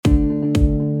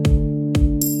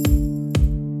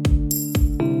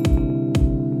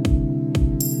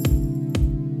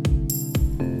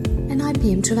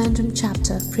Trivandrum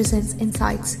chapter presents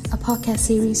Insights, a podcast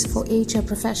series for HR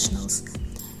professionals.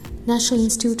 National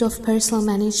Institute of Personnel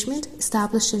Management,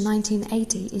 established in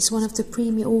 1980, is one of the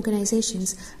premier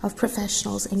organizations of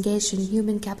professionals engaged in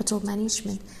human capital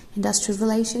management, industrial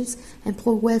relations,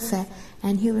 employee welfare,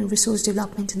 and human resource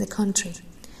development in the country.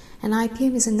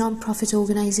 NIPM is a non-profit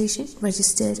organization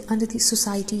registered under the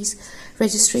Societies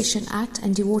Registration Act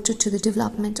and devoted to the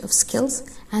development of skills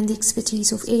and the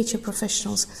expertise of HR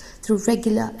professionals through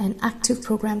regular and active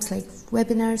programs like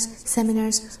webinars,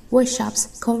 seminars,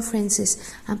 workshops,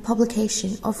 conferences, and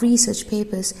publication of research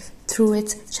papers through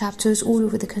its chapters all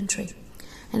over the country.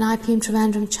 An NIPM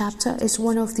Trivandrum chapter is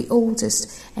one of the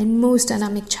oldest and most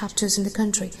dynamic chapters in the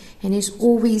country and has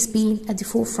always been at the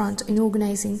forefront in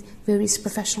organizing various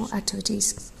professional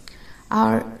activities.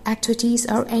 Our activities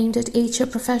are aimed at HR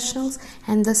professionals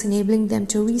and thus enabling them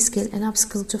to reskill and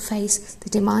upskill to face the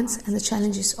demands and the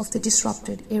challenges of the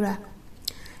disrupted era.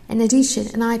 In addition,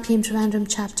 an NIPM Trivandrum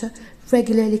chapter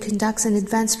regularly conducts an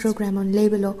advanced program on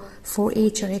labor law for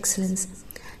HR excellence.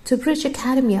 To bridge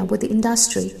academia with the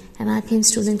industry, NIPM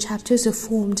student chapters are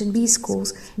formed in B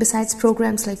schools. Besides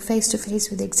programs like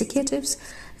face-to-face with executives,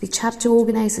 the chapter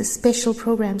organizes special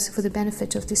programs for the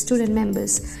benefit of the student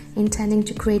members, intending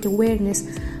to create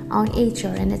awareness on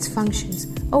HR and its functions.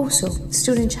 Also,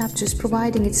 student chapters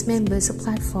providing its members a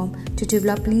platform to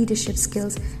develop leadership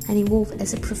skills and evolve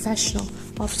as a professional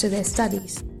after their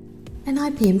studies. An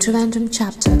NIPM Trivandrum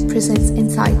chapter presents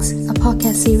Insights, a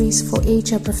podcast series for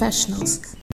HR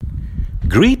professionals.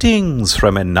 Greetings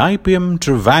from NIPM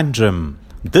Trivandrum.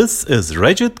 This is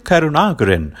Rajat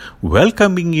Karunagaran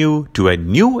welcoming you to a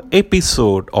new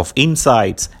episode of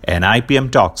Insights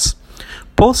NIPM Talks.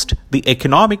 Post the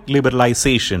economic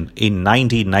liberalization in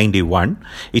 1991,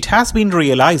 it has been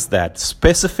realized that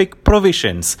specific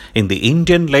provisions in the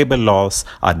Indian labor laws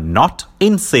are not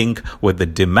in sync with the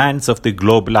demands of the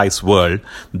globalized world,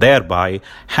 thereby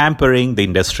hampering the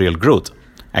industrial growth.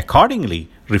 Accordingly,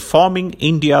 reforming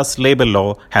India's labor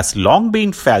law has long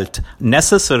been felt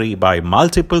necessary by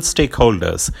multiple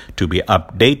stakeholders to be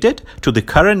updated to the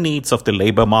current needs of the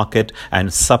labor market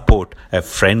and support a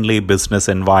friendly business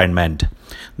environment.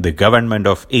 The Government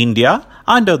of India,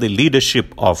 under the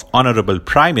leadership of Honorable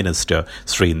Prime Minister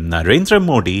Sri Narendra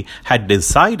Modi, had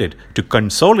decided to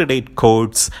consolidate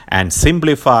codes and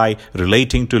simplify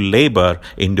relating to labor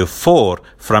into 4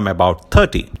 from about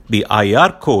 30. The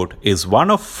IR code is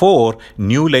one of 4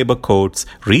 new labor codes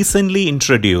recently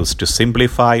introduced to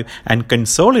simplify and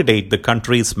consolidate the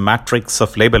country's matrix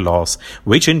of labor laws,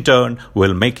 which in turn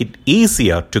will make it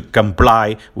easier to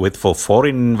comply with for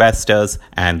foreign investors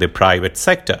and the private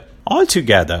sector.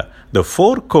 Altogether, the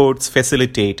 4 codes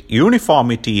facilitate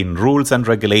uniformity in rules and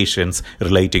regulations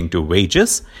relating to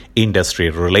wages,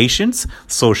 industrial relations,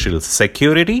 social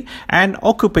security, and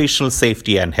occupational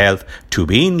safety and health to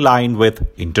be in line with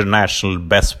international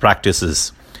best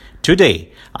practices.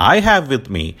 Today, I have with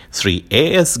me Sri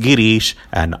A.S. Girish,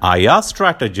 an IR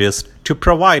strategist, to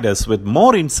provide us with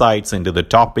more insights into the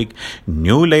topic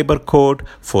New Labour Code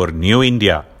for New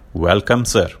India. Welcome,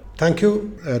 sir. Thank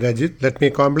you, Rajit. Let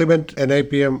me compliment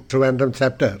NIPM Trivandrum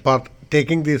chapter for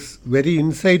taking this very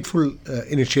insightful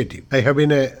initiative. I have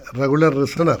been a regular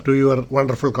listener to your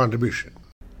wonderful contribution.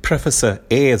 Professor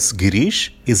A.S. Girish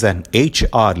is an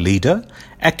HR leader,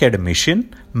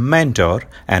 academician, mentor,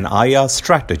 and IR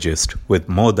strategist with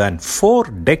more than 4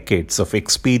 decades of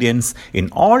experience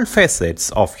in all facets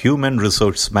of human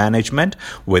resource management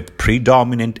with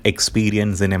predominant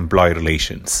experience in employee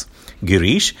relations.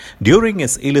 Girish, during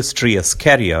his illustrious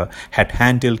career, had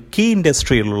handled key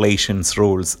industrial relations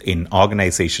roles in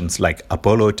organizations like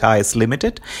Apollo Tyres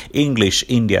Limited, English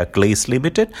India Clays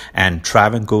Limited, and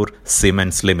Travancore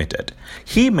Cements Limited.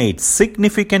 He made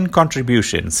significant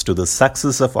contributions to the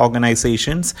success of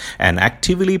organizations and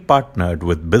actively partnered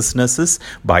with businesses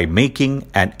by making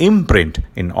an imprint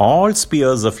in all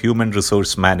spheres of human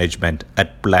resource management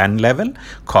at plant level,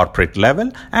 corporate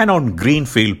level, and on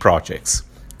greenfield projects.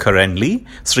 Currently,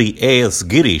 Sri A.S.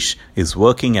 Girish is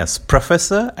working as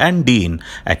Professor and Dean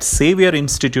at Xavier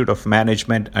Institute of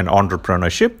Management and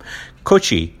Entrepreneurship,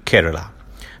 Kochi, Kerala.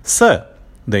 Sir,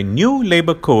 the new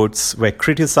labour codes were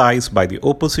criticised by the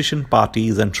opposition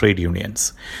parties and trade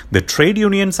unions. The trade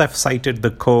unions have cited the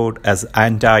code as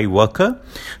anti-worker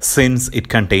since it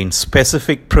contains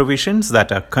specific provisions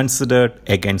that are considered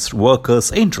against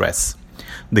workers' interests.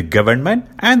 The government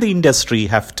and the industry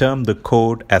have termed the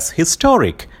code as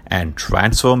historic and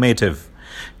transformative.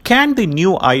 Can the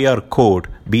new IR code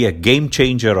be a game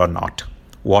changer or not?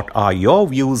 What are your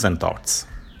views and thoughts?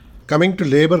 coming to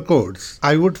labor codes,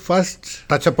 I would first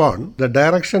touch upon the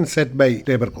direction set by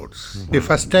labor codes. The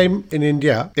first time in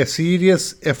India, a serious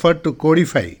effort to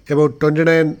codify about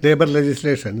 29 labor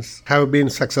legislations have been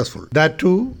successful. That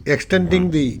too,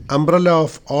 extending the umbrella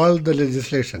of all the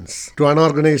legislations to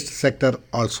unorganized sector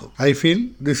also. I feel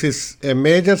this is a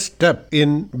major step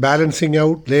in balancing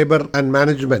out labor and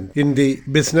management in the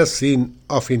business scene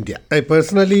of India. I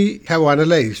personally have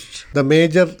analyzed the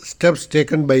major steps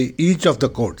taken by each of the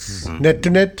codes. Net to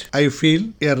net, I feel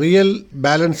a real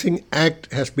balancing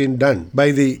act has been done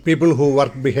by the people who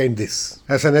work behind this.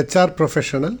 As an HR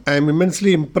professional, I am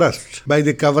immensely impressed by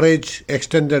the coverage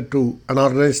extended to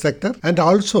unorganized sector and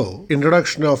also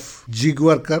introduction of gig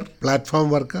worker, platform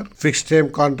worker, fixed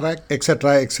term contract,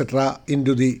 etc.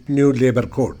 into the new labor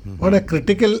code. On a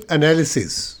critical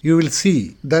analysis, you will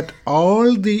see that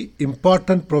all the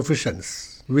important provisions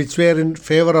which were in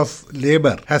favor of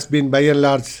labor has been by and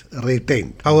large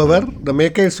retained. However, the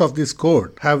makers of this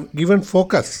code have given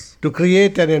focus to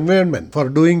create an environment for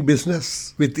doing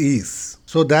business with ease.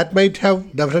 So that might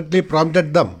have definitely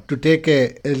prompted them to take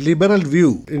a liberal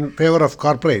view in favor of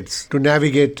corporates to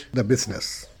navigate the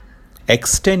business.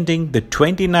 Extending the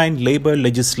 29 labor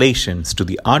legislations to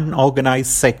the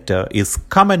unorganized sector is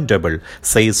commendable,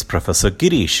 says Professor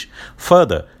Girish.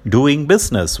 Further, doing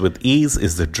business with ease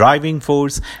is the driving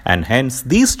force, and hence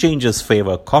these changes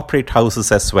favor corporate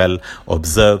houses as well,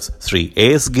 observes Sri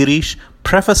A.S. Girish,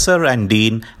 Professor and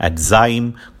Dean at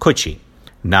Zaim, Kochi.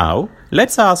 Now,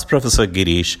 let's ask Professor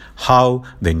Girish how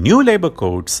the new labor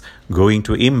codes going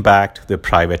to impact the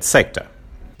private sector.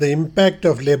 The impact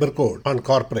of labor code on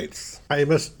corporates. I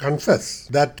must confess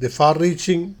that the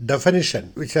far-reaching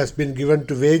definition which has been given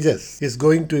to wages is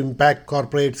going to impact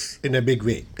corporates in a big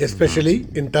way, especially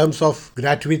in terms of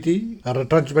gratuity,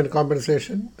 retrenchment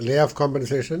compensation, layoff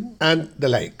compensation, and the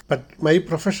like. But my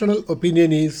professional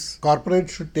opinion is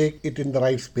corporates should take it in the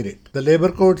right spirit. The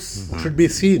labor codes should be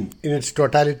seen in its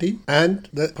totality and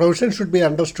the provision should be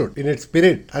understood in its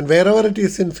spirit, and wherever it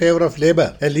is in favor of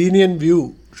labor, a lenient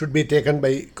view should be taken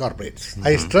by corporates.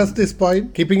 I stress this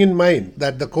point, keeping in mind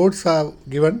that the courts have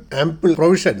given ample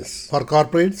provisions for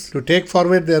corporates to take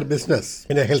forward their business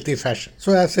in a healthy fashion.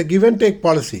 So as a give and take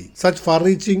policy, such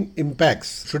far-reaching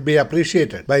impacts should be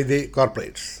appreciated by the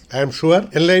corporates. I am sure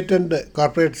enlightened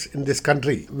corporates in this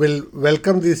country will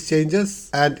welcome these changes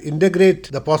and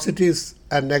integrate the positives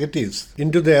and negatives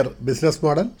into their business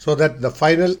model so that the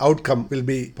final outcome will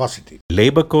be positive.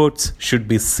 Labor codes should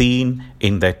be seen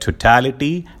in their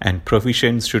totality and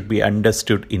provisions should be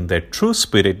understood in their true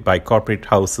spirit by corporate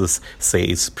houses,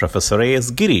 says Professor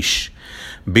A.S. Girish.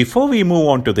 Before we move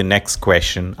on to the next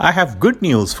question, I have good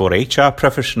news for HR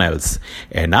professionals.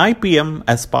 NIPM,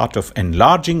 as part of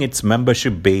enlarging its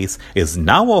membership base, is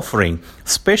now offering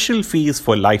special fees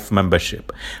for life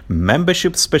membership.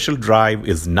 Membership special drive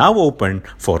is now open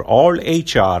for all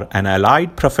HR and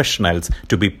allied professionals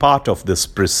to be part of this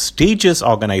prestigious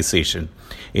organization.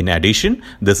 In addition,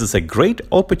 this is a great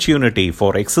opportunity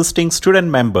for existing student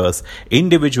members,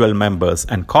 individual members,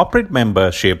 and corporate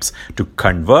memberships to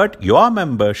convert your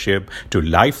membership to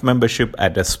life membership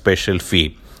at a special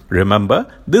fee. Remember,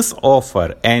 this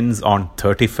offer ends on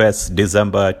 31st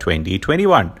December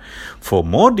 2021. For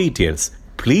more details,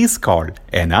 please call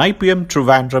NIPM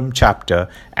Trivandrum chapter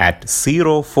at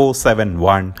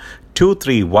 0471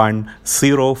 231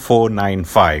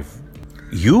 0495.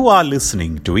 You are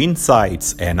listening to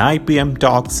Insights NIPM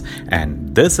Talks,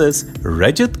 and this is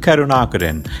Rajat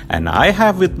Karunakaran, and I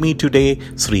have with me today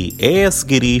Sri A.S.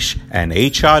 Girish, an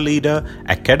HR leader,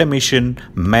 academician,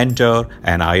 mentor,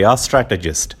 and IR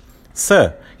strategist.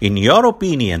 Sir, in your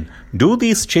opinion, do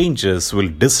these changes will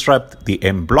disrupt the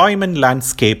employment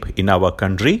landscape in our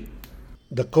country?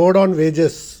 The Code on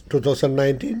Wages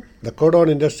 2019, the Code on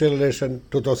Industrial Relation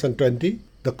 2020,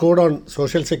 the Code on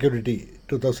Social Security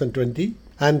 2020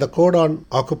 and the Code on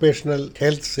Occupational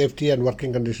Health, Safety and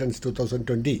Working Conditions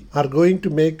 2020 are going to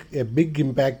make a big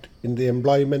impact in the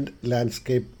employment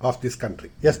landscape of this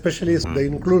country, especially the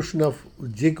inclusion of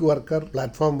gig worker,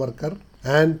 platform worker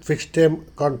and fixed term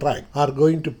contract are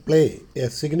going to play a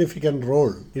significant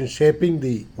role in shaping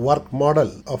the work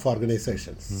model of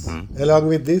organizations. Along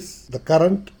with this, the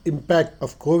current impact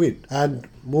of COVID and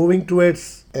moving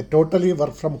towards a totally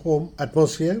work from home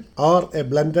atmosphere or a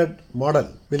blended model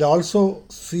will also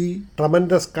see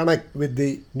tremendous connect with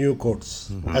the new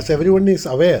codes. As everyone is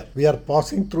aware, we are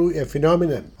passing through a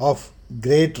phenomenon of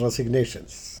great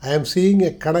resignations. I am seeing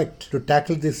a connect to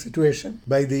tackle this situation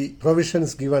by the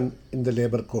provisions given in the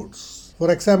labor codes. For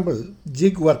example,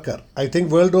 gig worker. I think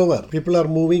world over, people are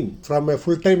moving from a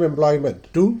full-time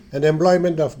employment to an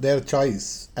employment of their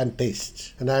choice and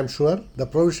taste. And I am sure the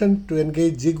provision to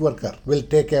engage gig worker will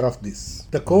take care of this.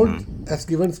 The code has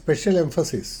given special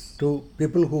emphasis to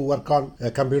people who work on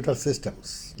computer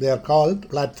systems. They are called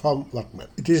platform workmen.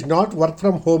 It is not work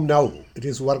from home now. It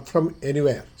is work from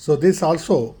anywhere. So this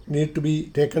also need to be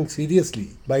taken seriously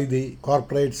by the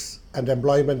corporates and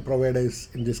employment providers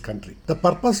in this country. The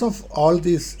purpose of all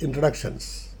these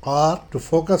introductions are to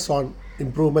focus on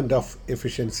improvement of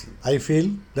efficiency. I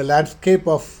feel the landscape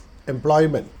of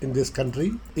employment in this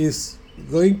country is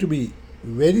going to be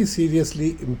very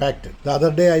seriously impacted. The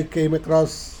other day I came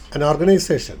across an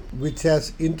organization which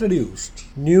has introduced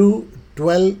new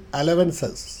 12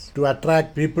 allowances to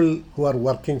attract people who are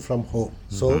working from home.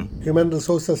 So human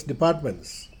resources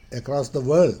departments across the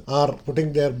world are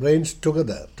putting their brains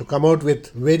together to come out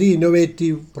with very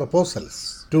innovative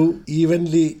proposals to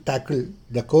evenly tackle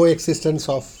the coexistence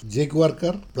of gig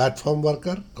worker, platform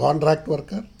worker, contract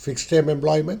worker, fixed term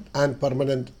employment and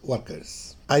permanent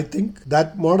workers. I think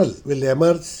that model will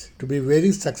emerge to be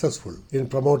very successful in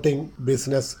promoting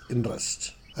business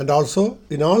interest. And also,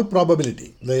 in all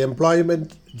probability, the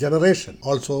employment generation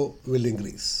also will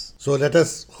increase. So let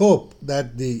us hope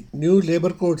that the new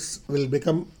labor codes will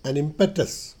become an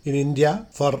impetus in India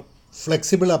for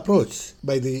flexible approach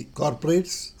by the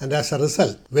corporates, and as a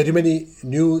result, very many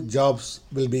new jobs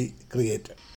will be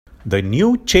created. The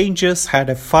new changes had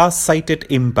a far-sighted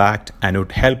impact and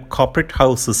would help corporate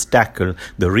houses tackle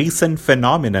the recent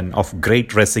phenomenon of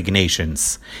great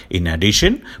resignations. In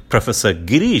addition, Professor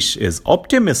Girish is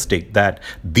optimistic that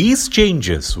these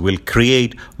changes will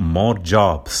create more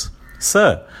jobs.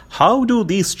 Sir, how do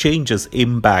these changes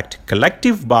impact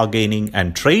collective bargaining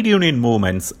and trade union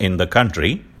movements in the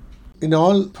country? In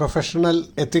all professional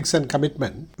ethics and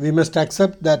commitment, we must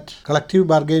accept that collective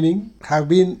bargaining have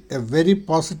been a very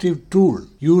positive tool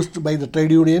used by the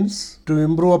trade unions to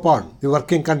improve upon the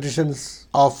working conditions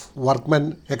of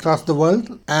workmen across the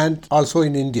world and also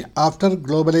in India. After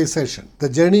globalization, the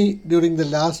journey during the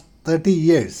last 30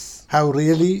 years have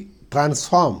really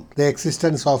transformed the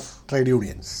existence of trade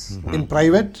unions. In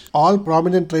private, all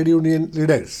prominent trade union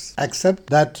leaders accept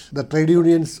that the trade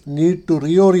unions need to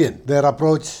reorient their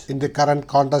approach in the current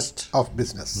context of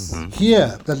business.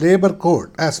 Here, the labor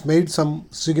code has made some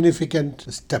significant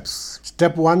steps.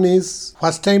 Step one is,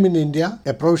 first time in India,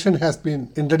 a provision has been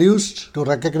introduced to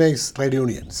recognize trade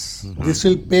unions. This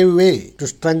will pave way to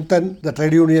strengthen the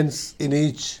trade unions in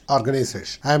each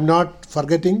organization. I am not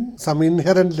forgetting some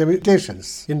inherent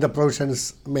limitations in the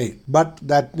provisions made, but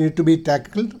that need to be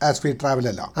tackled as we travel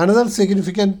along. Another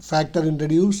significant factor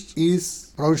introduced is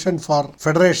provision for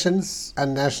federations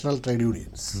and national trade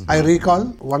unions. I recall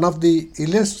one of the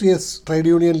illustrious trade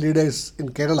union leaders in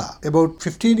Kerala about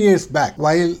 15 years back,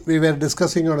 while we were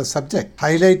discussing on a subject,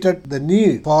 highlighted the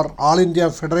need for all India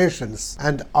federations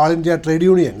and all India trade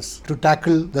unions to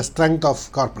tackle the strength of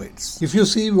corporates. If you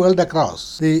see world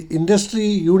across, the industry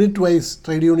unit-wise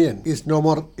trade union is no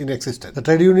more in existence. The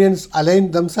trade unions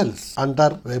align themselves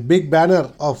under a big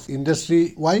banner of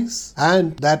industry-wise,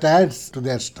 and that adds to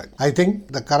their strength. I think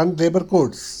the current labor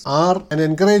codes are an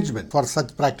encouragement for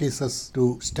such practices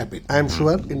to step in. I am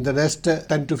sure in the next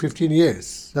 10 to 15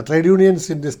 years, the trade unions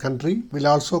in this country will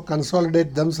also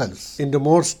consolidate themselves into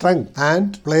more strength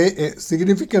and play a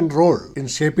significant role in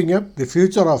shaping up the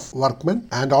future of workmen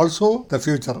and also the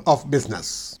future of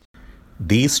business.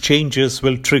 These changes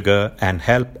will trigger and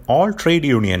help all trade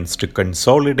unions to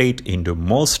consolidate into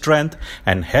more strength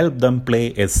and help them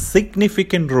play a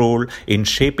significant role in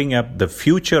shaping up the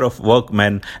future of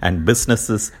workmen and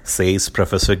businesses, says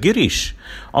Professor Girish.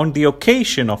 On the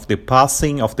occasion of the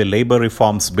passing of the Labour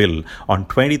Reforms Bill on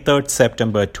 23rd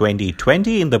September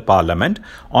 2020 in the Parliament,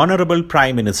 Honourable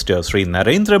Prime Minister Sri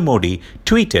Narendra Modi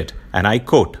tweeted, and I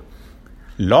quote,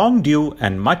 "Long due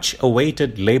and much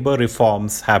awaited labour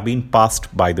reforms have been passed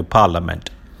by the Parliament.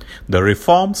 The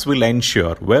reforms will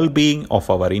ensure well-being of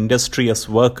our industrious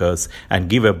workers and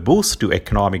give a boost to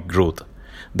economic growth.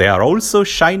 They are also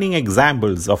shining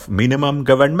examples of minimum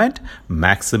government,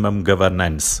 maximum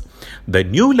governance. The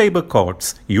new labour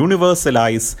codes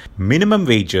universalize minimum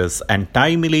wages and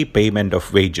timely payment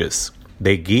of wages.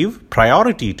 They give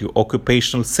priority to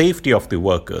occupational safety of the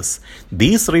workers.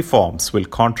 These reforms will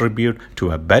contribute to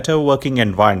a better working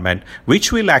environment,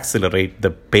 which will accelerate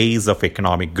the pace of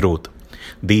economic growth.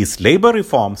 These labour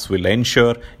reforms will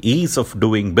ensure ease of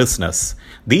doing business.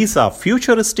 These are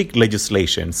futuristic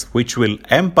legislations which will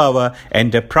empower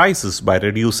enterprises by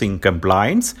reducing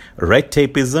compliance, red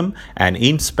tapeism, and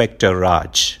inspector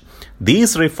raj.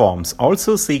 These reforms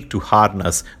also seek to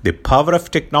harness the power of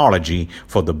technology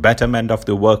for the betterment of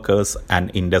the workers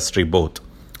and industry both.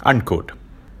 Unquote.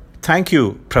 Thank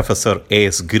you, Professor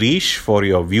A.S. Girish, for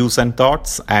your views and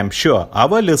thoughts. I am sure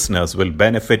our listeners will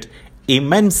benefit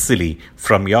immensely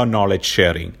from your knowledge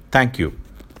sharing. Thank you.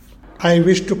 I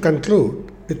wish to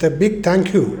conclude with a big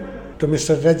thank you to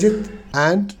Mr. Rajit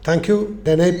and thank you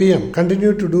to NIPM.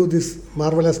 Continue to do this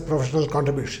marvelous professional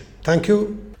contribution. Thank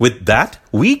you. With that,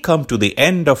 we come to the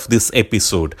end of this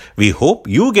episode. We hope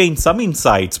you gain some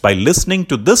insights by listening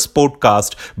to this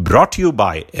podcast brought to you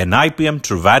by NIPM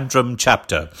Trivandrum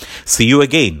chapter. See you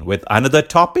again with another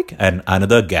topic and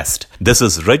another guest. This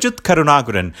is Rajit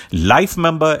Karunagaran, life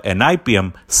member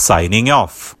NIPM, signing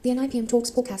off. The NIPM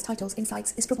Talks podcast titles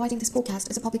Insights is providing this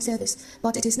podcast as a public service,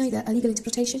 but it is neither a legal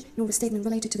interpretation nor a statement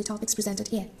related to the topics presented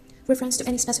here. Reference to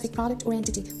any specific product or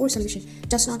entity or solution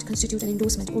does not constitute an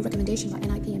endorsement or recommendation by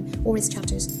NIPM or its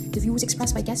chapters. The views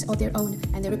expressed by guests are their own,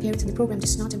 and their appearance in the program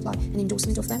does not imply an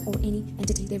endorsement of them or any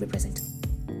entity they represent.